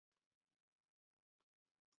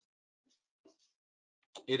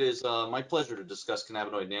It is my pleasure to discuss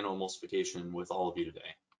cannabinoid nanoemulsification with all of you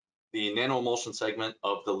today. The nanoemulsion segment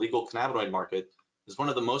of the legal cannabinoid market is one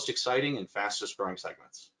of the most exciting and fastest growing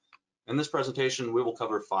segments. In this presentation, we will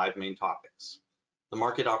cover 5 main topics: the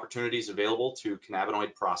market opportunities available to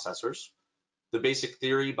cannabinoid processors, the basic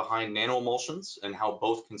theory behind nanoemulsions and how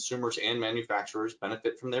both consumers and manufacturers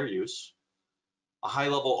benefit from their use, a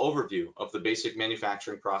high-level overview of the basic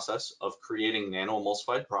manufacturing process of creating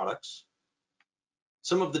nanoemulsified products,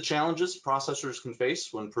 some of the challenges processors can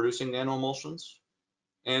face when producing nanoemulsions,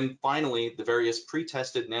 and finally, the various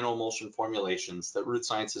pre-tested nanoemulsion formulations that Root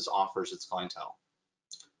Sciences offers its clientele.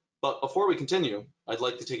 But before we continue, I'd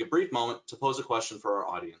like to take a brief moment to pose a question for our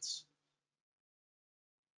audience.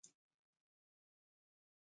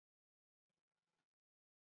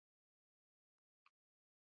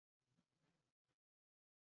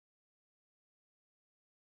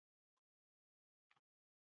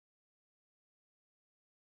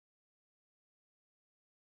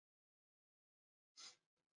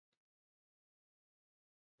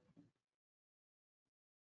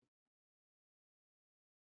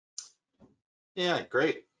 Yeah,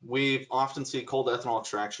 great. We often see cold ethanol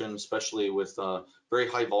extraction, especially with very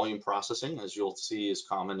high volume processing, as you'll see is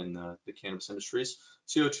common in the cannabis industries.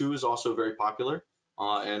 CO2 is also very popular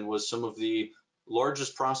and was some of the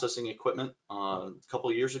largest processing equipment a couple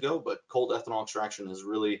of years ago, but cold ethanol extraction has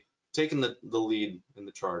really taken the lead in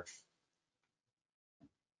the charge.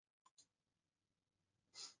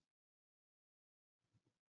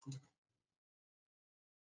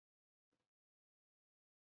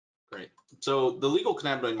 Great. So the legal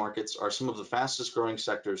cannabinoid markets are some of the fastest growing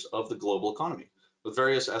sectors of the global economy, with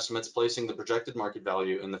various estimates placing the projected market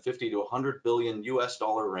value in the 50 to 100 billion US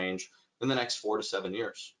dollar range in the next 4 to 7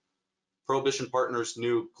 years. Prohibition Partners'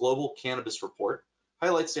 new Global Cannabis Report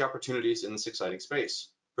highlights the opportunities in this exciting space,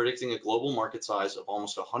 predicting a global market size of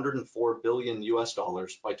almost 104 billion US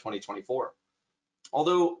dollars by 2024.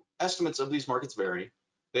 Although estimates of these markets vary,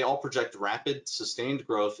 they all project rapid, sustained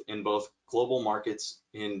growth in both global markets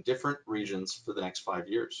in different regions for the next 5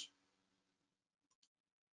 years.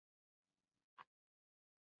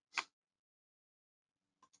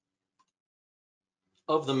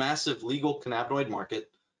 Of the massive legal cannabinoid market,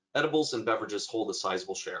 edibles and beverages hold a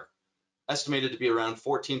sizable share, estimated to be around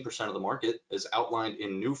 14% of the market, as outlined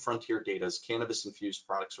in New Frontier Data's Cannabis Infused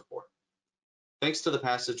Products Report. Thanks to the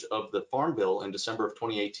passage of the Farm Bill in December of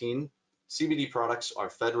 2018, CBD products are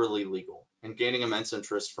federally legal and gaining immense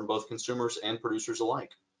interest from both consumers and producers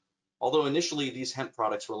alike. Although initially these hemp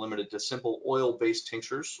products were limited to simple oil-based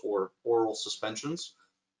tinctures or oral suspensions,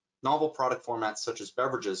 novel product formats such as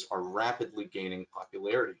beverages are rapidly gaining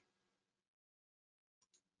popularity.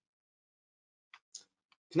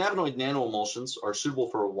 Cannabinoid nanoemulsions are suitable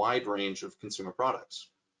for a wide range of consumer products,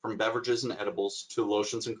 from beverages and edibles to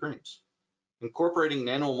lotions and creams. Incorporating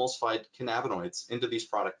nanoemulsified cannabinoids into these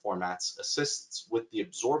product formats assists with the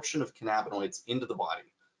absorption of cannabinoids into the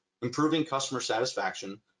body, improving customer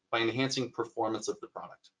satisfaction by enhancing performance of the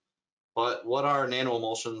product. But what are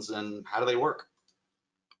nanoemulsions and how do they work?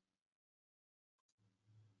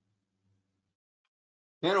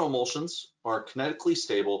 Nanoemulsions are kinetically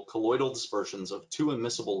stable colloidal dispersions of two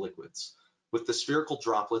immiscible liquids, with the spherical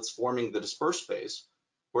droplets forming the dispersed phase,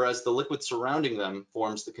 whereas the liquid surrounding them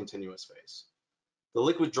forms the continuous phase. The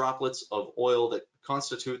liquid droplets of oil that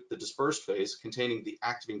constitute the dispersed phase containing the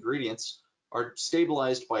active ingredients are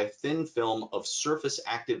stabilized by a thin film of surface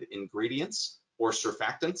active ingredients, or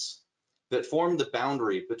surfactants, that form the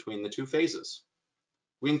boundary between the two phases.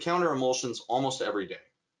 We encounter emulsions almost every day.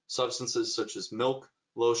 Substances such as milk,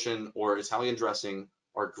 lotion, or Italian dressing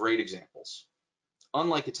are great examples.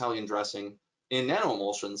 Unlike Italian dressing, in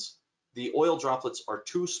nanoemulsions, the oil droplets are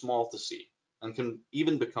too small to see and can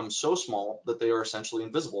even become so small that they are essentially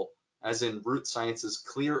invisible, as in Root Sciences'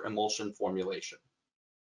 clear emulsion formulation.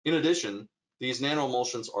 In addition, these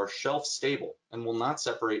nanoemulsions are shelf stable and will not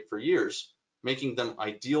separate for years, making them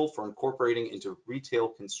ideal for incorporating into retail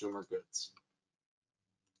consumer goods.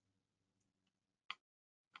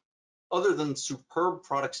 Other than superb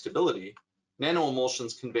product stability,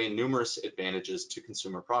 nanoemulsions convey numerous advantages to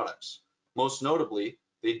consumer products. Most notably,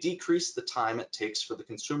 they decrease the time it takes for the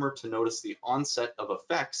consumer to notice the onset of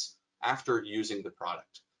effects after using the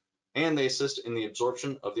product, and they assist in the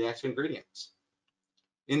absorption of the active ingredients.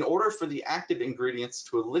 In order for the active ingredients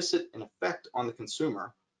to elicit an effect on the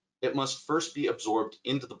consumer, it must first be absorbed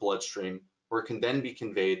into the bloodstream, where it can then be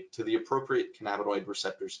conveyed to the appropriate cannabinoid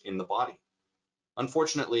receptors in the body.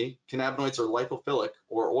 Unfortunately, cannabinoids are lipophilic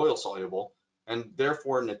or oil soluble, and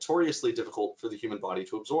therefore notoriously difficult for the human body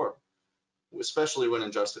to absorb, especially when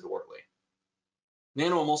ingested orally.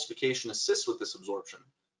 Nanoemulsification assists with this absorption,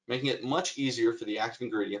 making it much easier for the active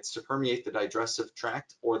ingredients to permeate the digestive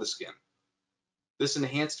tract or the skin. This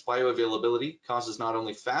enhanced bioavailability causes not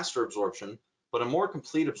only faster absorption, but a more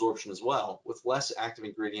complete absorption as well, with less active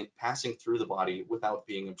ingredient passing through the body without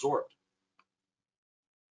being absorbed.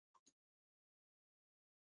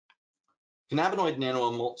 Cannabinoid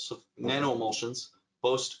nanoemulsions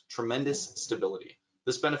boast tremendous stability.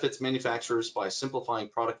 This benefits manufacturers by simplifying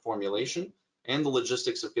product formulation and the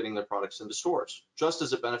logistics of getting their products into stores, just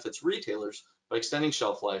as it benefits retailers by extending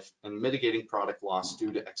shelf life and mitigating product loss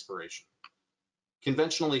due to expiration.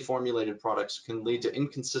 Conventionally formulated products can lead to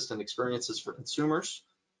inconsistent experiences for consumers,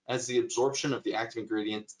 as the absorption of the active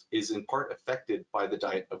ingredient is in part affected by the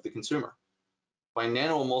diet of the consumer. By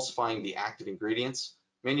nanoemulsifying the active ingredients,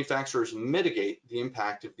 manufacturers mitigate the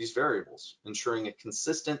impact of these variables, ensuring a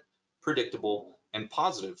consistent, predictable, and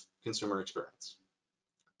positive consumer experience.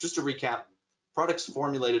 Just to recap, products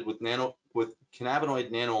formulated with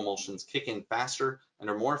cannabinoid nanoemulsions kick in faster and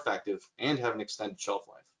are more effective and have an extended shelf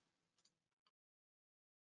life.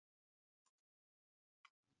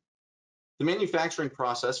 The manufacturing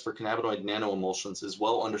process for cannabinoid nanoemulsions is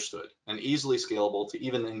well understood and easily scalable to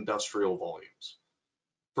even industrial volumes.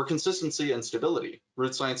 For consistency and stability,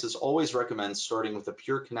 Root Sciences always recommends starting with a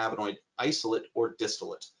pure cannabinoid isolate or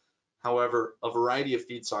distillate. However, a variety of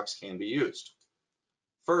feedstocks can be used.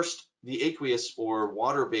 First, the aqueous or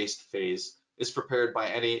water-based phase is prepared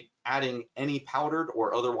by adding any powdered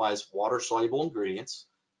or otherwise water-soluble ingredients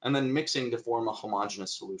and then mixing to form a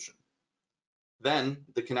homogeneous solution. Then,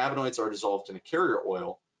 the cannabinoids are dissolved in a carrier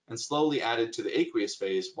oil and slowly added to the aqueous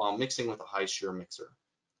phase while mixing with a high shear mixer.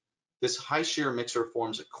 This high shear mixer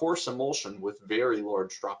forms a coarse emulsion with very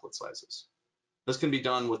large droplet sizes. This can be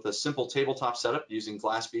done with a simple tabletop setup using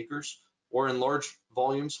glass beakers or in large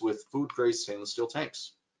volumes with food-grade stainless steel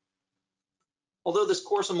tanks. Although this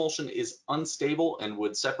coarse emulsion is unstable and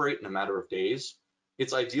would separate in a matter of days,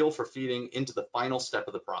 it's ideal for feeding into the final step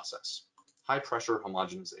of the process, high-pressure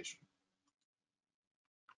homogenization.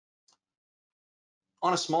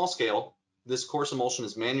 On a small scale, this coarse emulsion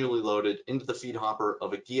is manually loaded into the feed hopper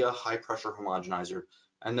of a GEA high-pressure homogenizer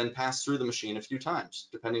and then passed through the machine a few times,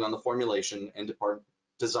 depending on the formulation and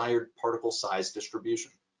desired particle size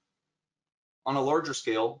distribution. On a larger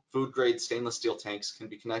scale, food-grade stainless steel tanks can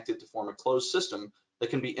be connected to form a closed system that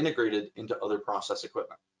can be integrated into other process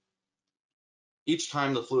equipment. Each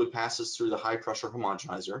time the fluid passes through the high-pressure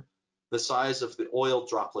homogenizer, the size of the oil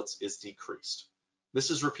droplets is decreased. This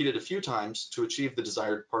is repeated a few times to achieve the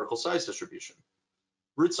desired particle size distribution.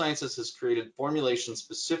 Root Sciences has created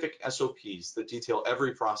formulation-specific SOPs that detail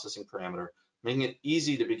every processing parameter, making it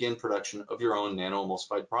easy to begin production of your own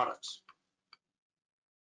nano-emulsified products.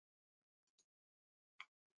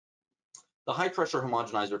 The high-pressure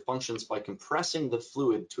homogenizer functions by compressing the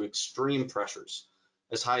fluid to extreme pressures,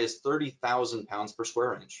 as high as 30,000 pounds per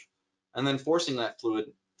square inch, and then forcing that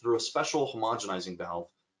fluid through a special homogenizing valve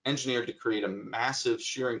engineered to create a massive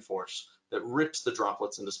shearing force that rips the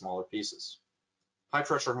droplets into smaller pieces.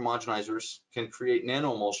 High-pressure homogenizers can create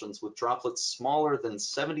nanoemulsions with droplets smaller than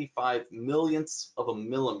 75 millionths of a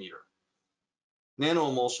millimeter.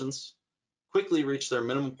 Nanoemulsions quickly reach their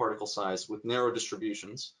minimum particle size with narrow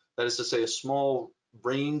distributions, that is to say, a small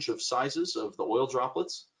range of sizes of the oil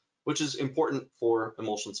droplets, which is important for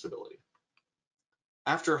emulsion stability.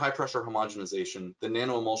 After high-pressure homogenization, the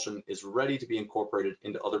nanoemulsion is ready to be incorporated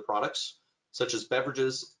into other products, such as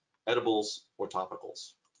beverages, edibles, or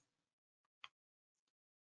topicals.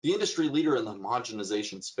 The industry leader in the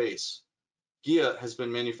homogenization space, GEA has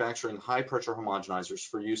been manufacturing high-pressure homogenizers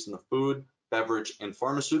for use in the food, beverage, and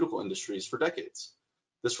pharmaceutical industries for decades.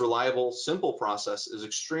 This reliable, simple process is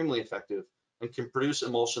extremely effective and can produce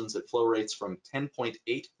emulsions at flow rates from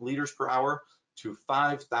 10.8 liters per hour to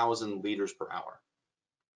 5,000 liters per hour.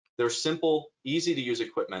 Their simple, easy-to-use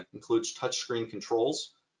equipment includes touchscreen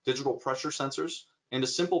controls, digital pressure sensors, and a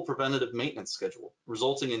simple preventative maintenance schedule,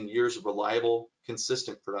 resulting in years of reliable,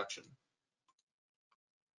 consistent production.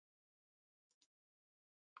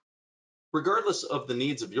 Regardless of the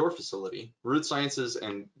needs of your facility, Root Sciences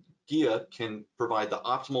and GEA can provide the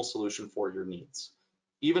optimal solution for your needs.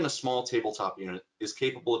 Even a small tabletop unit is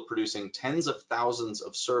capable of producing tens of thousands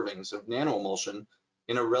of servings of nanoemulsion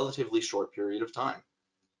in a relatively short period of time.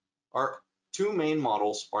 Our two main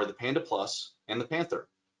models are the Panda Plus and the Panther.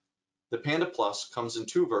 The Panda Plus comes in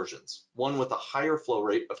two versions, one with a higher flow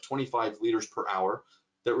rate of 25 liters per hour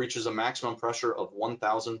that reaches a maximum pressure of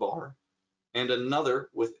 1,000 bar, and another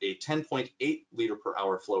with a 10.8 liter per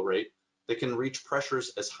hour flow rate that can reach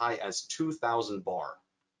pressures as high as 2,000 bar.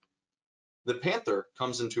 The Panther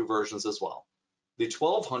comes in two versions as well. The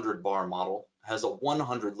 1200 bar model has a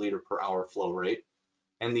 100 liter per hour flow rate,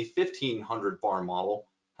 and the 1500 bar model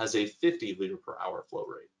has a 50 liter per hour flow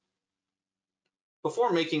rate.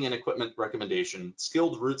 Before making an equipment recommendation,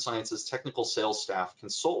 skilled Root Sciences technical sales staff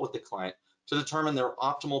consult with the client to determine their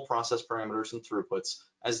optimal process parameters and throughputs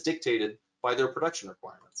as dictated by their production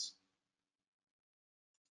requirements.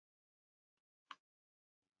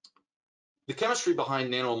 The chemistry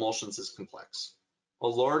behind nanoemulsions is complex. A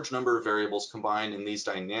large number of variables combine in these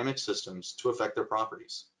dynamic systems to affect their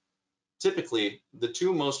properties. Typically, the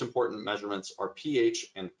two most important measurements are pH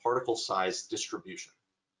and particle size distribution.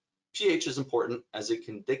 pH is important as it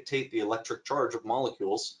can dictate the electric charge of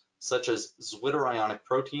molecules such as zwitterionic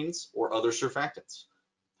proteins or other surfactants.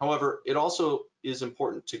 However, it also is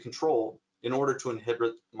important to control in order to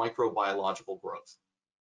inhibit microbiological growth.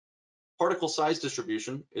 Particle size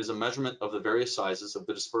distribution is a measurement of the various sizes of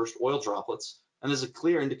the dispersed oil droplets and is a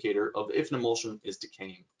clear indicator of if an emulsion is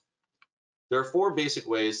decaying. There are four basic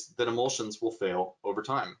ways that emulsions will fail over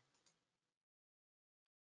time.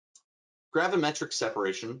 Gravimetric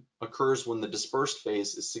separation occurs when the dispersed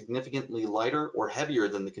phase is significantly lighter or heavier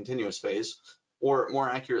than the continuous phase, or more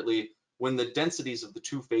accurately, when the densities of the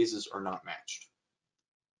two phases are not matched.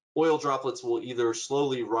 Oil droplets will either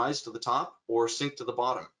slowly rise to the top or sink to the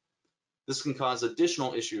bottom. This can cause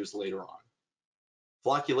additional issues later on.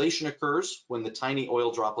 Flocculation occurs when the tiny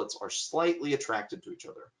oil droplets are slightly attracted to each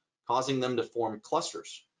other, causing them to form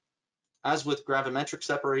clusters. As with gravimetric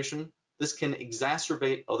separation, this can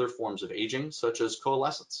exacerbate other forms of aging, such as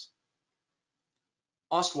coalescence.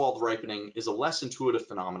 Ostwald ripening is a less intuitive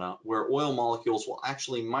phenomena where oil molecules will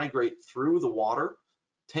actually migrate through the water,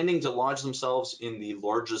 tending to lodge themselves in the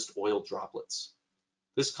largest oil droplets.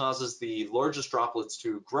 This causes the largest droplets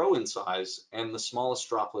to grow in size and the smallest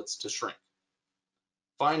droplets to shrink.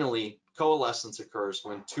 Finally, coalescence occurs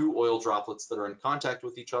when two oil droplets that are in contact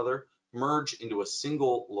with each other merge into a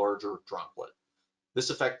single larger droplet.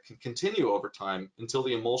 This effect can continue over time until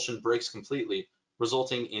the emulsion breaks completely,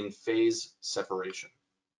 resulting in phase separation.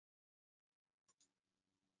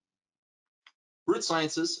 Root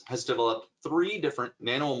Sciences has developed 3 different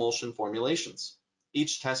nanoemulsion formulations,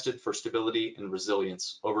 each tested for stability and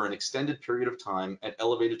resilience over an extended period of time at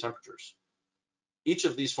elevated temperatures. Each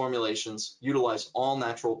of these formulations utilize all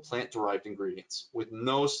natural plant-derived ingredients with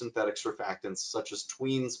no synthetic surfactants such as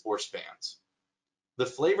tweens or spans. The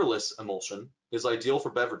flavorless emulsion is ideal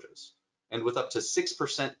for beverages, and with up to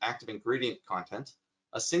 6% active ingredient content,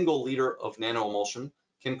 a single liter of nanoemulsion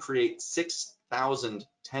can create 6,000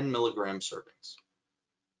 10 milligram servings.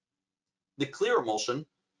 The clear emulsion,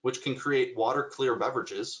 which can create water-clear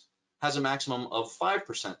beverages, has a maximum of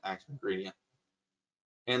 5% active ingredient.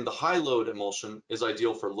 And the high-load emulsion is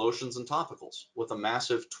ideal for lotions and topicals. With a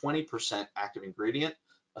massive 20% active ingredient,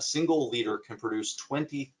 a single liter can produce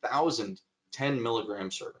 20,000 10 milligram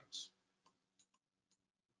servings.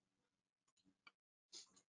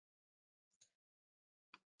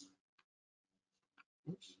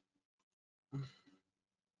 Oops.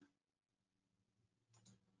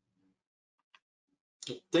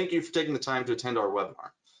 Thank you for taking the time to attend our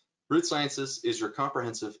webinar. Root Sciences is your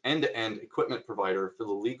comprehensive end-to-end equipment provider for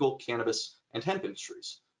the legal cannabis and hemp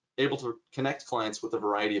industries, able to connect clients with a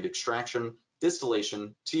variety of extraction,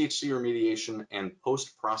 distillation, THC remediation, and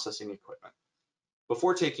post-processing equipment.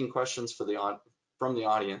 Before taking questions from the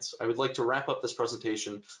audience, I would like to wrap up this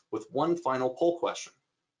presentation with one final poll question.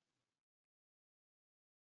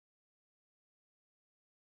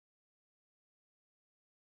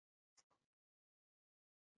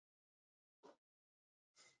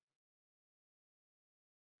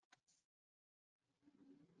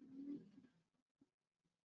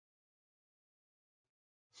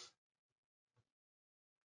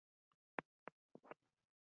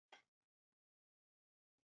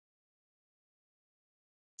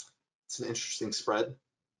 It's an interesting spread.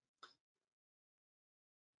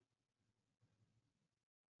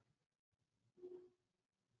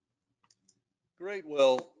 Great.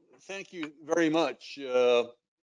 Well, thank you very much.